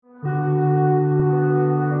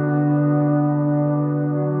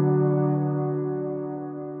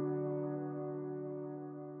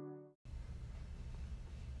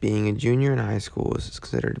Being a junior in high school is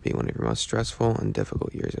considered to be one of your most stressful and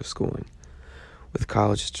difficult years of schooling. With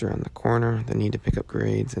college just around the corner, the need to pick up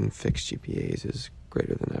grades and fix GPAs is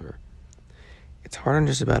greater than ever. It's hard on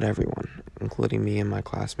just about everyone, including me and my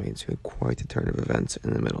classmates who had quite the turn of events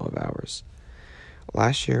in the middle of ours.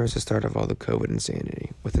 Last year was the start of all the COVID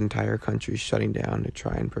insanity, with entire countries shutting down to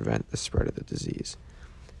try and prevent the spread of the disease.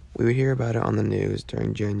 We would hear about it on the news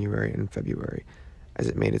during January and February as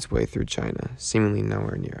it made its way through China, seemingly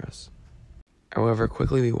nowhere near us. However,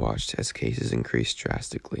 quickly we watched as cases increased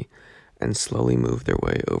drastically and slowly moved their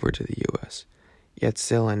way over to the US. Yet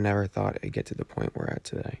still, I never thought it'd get to the point we're at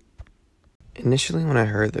today. Initially, when I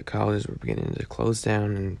heard that colleges were beginning to close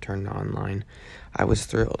down and turn online, I was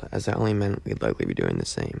thrilled, as that only meant we'd likely be doing the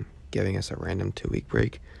same, giving us a random 2-week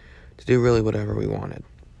break to do really whatever we wanted.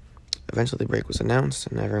 Eventually, the break was announced,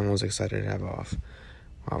 and everyone was excited to have off.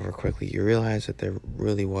 However, quickly you realize that there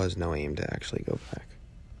really was no aim to actually go back.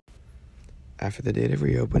 After the date of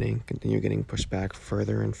reopening continued getting pushed back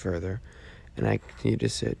further and further, and I continued to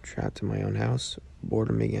sit trapped in my own house,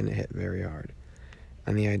 boredom began to hit very hard,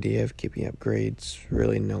 and the idea of keeping up grades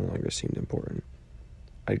really no longer seemed important.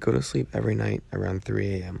 I'd go to sleep every night around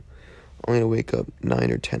 3 a.m., only to wake up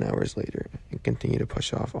 9 or 10 hours later and continue to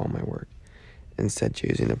push off all my work, instead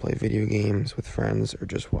choosing to play video games with friends or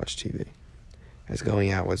just watch TV, as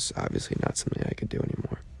going out was obviously not something I could do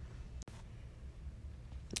anymore.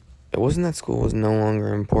 It wasn't that school was no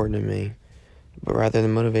longer important to me, but rather the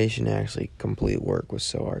motivation to actually complete work was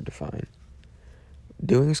so hard to find.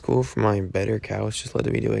 Doing school from my better couch just led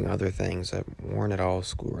to me doing other things that weren't at all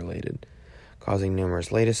school-related, causing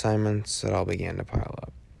numerous late assignments that all began to pile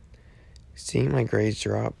up. Seeing my grades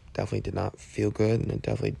drop definitely did not feel good, and it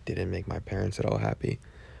definitely didn't make my parents at all happy,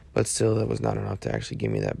 but still that was not enough to actually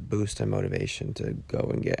give me that boost and motivation to go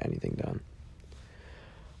and get anything done.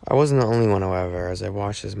 I wasn't the only one, however, as I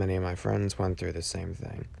watched as many of my friends went through the same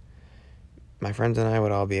thing. My friends and I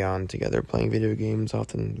would all be on together playing video games,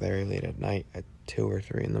 often very late at night at 2 or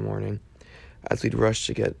 3 in the morning, as we'd rush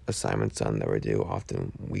to get assignments done that were due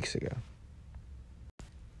often weeks ago.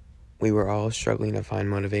 We were all struggling to find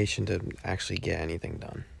motivation to actually get anything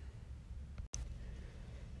done.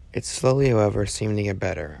 It slowly, however, seemed to get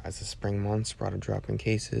better as the spring months brought a drop in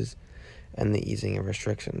cases and the easing of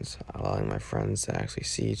restrictions, allowing my friends to actually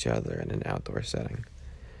see each other in an outdoor setting.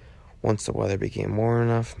 Once the weather became warm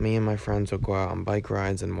enough, me and my friends would go out on bike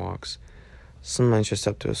rides and walks, sometimes just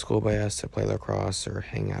up to a school by us to play lacrosse or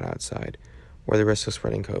hang out outside, where the risk of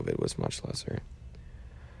spreading COVID was much lesser.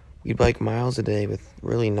 We'd bike miles a day with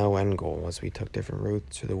really no end goal as we took different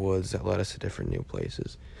routes through the woods that led us to different new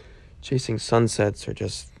places, chasing sunsets or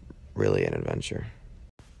just really an adventure.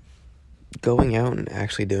 Going out and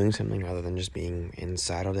actually doing something other than just being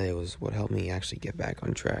inside all day was what helped me actually get back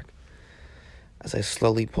on track, as I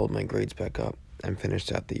slowly pulled my grades back up and finished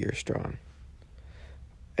out the year strong.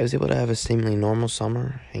 I was able to have a seemingly normal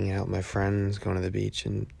summer, hanging out with my friends, going to the beach,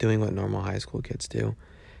 and doing what normal high school kids do,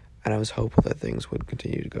 and I was hopeful that things would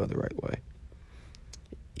continue to go the right way.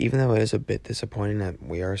 Even though it is a bit disappointing that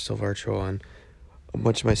we are still virtual and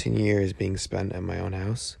much of my senior year is being spent at my own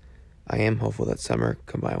house, I am hopeful that summer,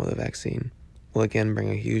 combined with a vaccine, will again bring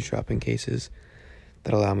a huge drop in cases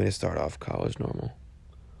that allow me to start off college normal.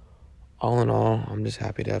 All in all, I'm just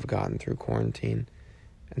happy to have gotten through quarantine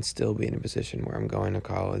and still be in a position where I'm going to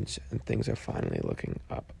college and things are finally looking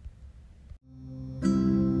up.